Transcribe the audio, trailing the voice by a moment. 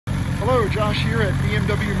Hello, Josh here at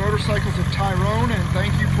BMW Motorcycles of Tyrone, and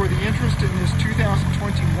thank you for the interest in this 2021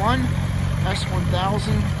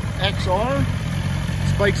 S1000XR.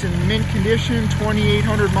 This bike's in mint condition,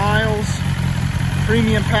 2,800 miles,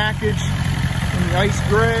 premium package in the ice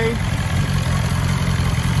gray.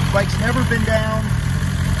 Bike's never been down.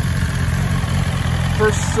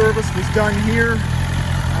 First service was done here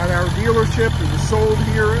at our dealership. It was sold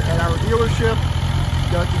here at our dealership.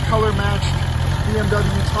 Got the color matched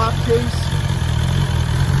BMW top case.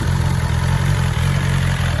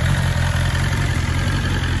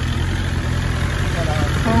 Got a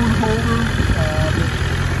phone holder that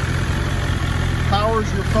powers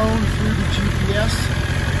your phone through the GPS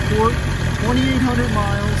port. 2,800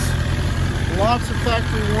 miles. Lots of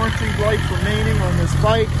factory warranty life remaining on this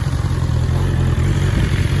bike.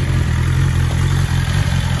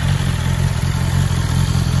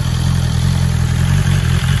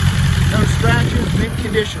 No scratches, mint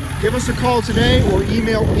condition. Give us a call today or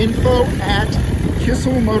email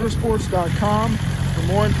info@kisselmotorsports.com for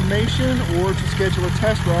more information or to schedule a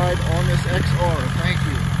test ride on this XR. Thank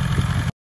you.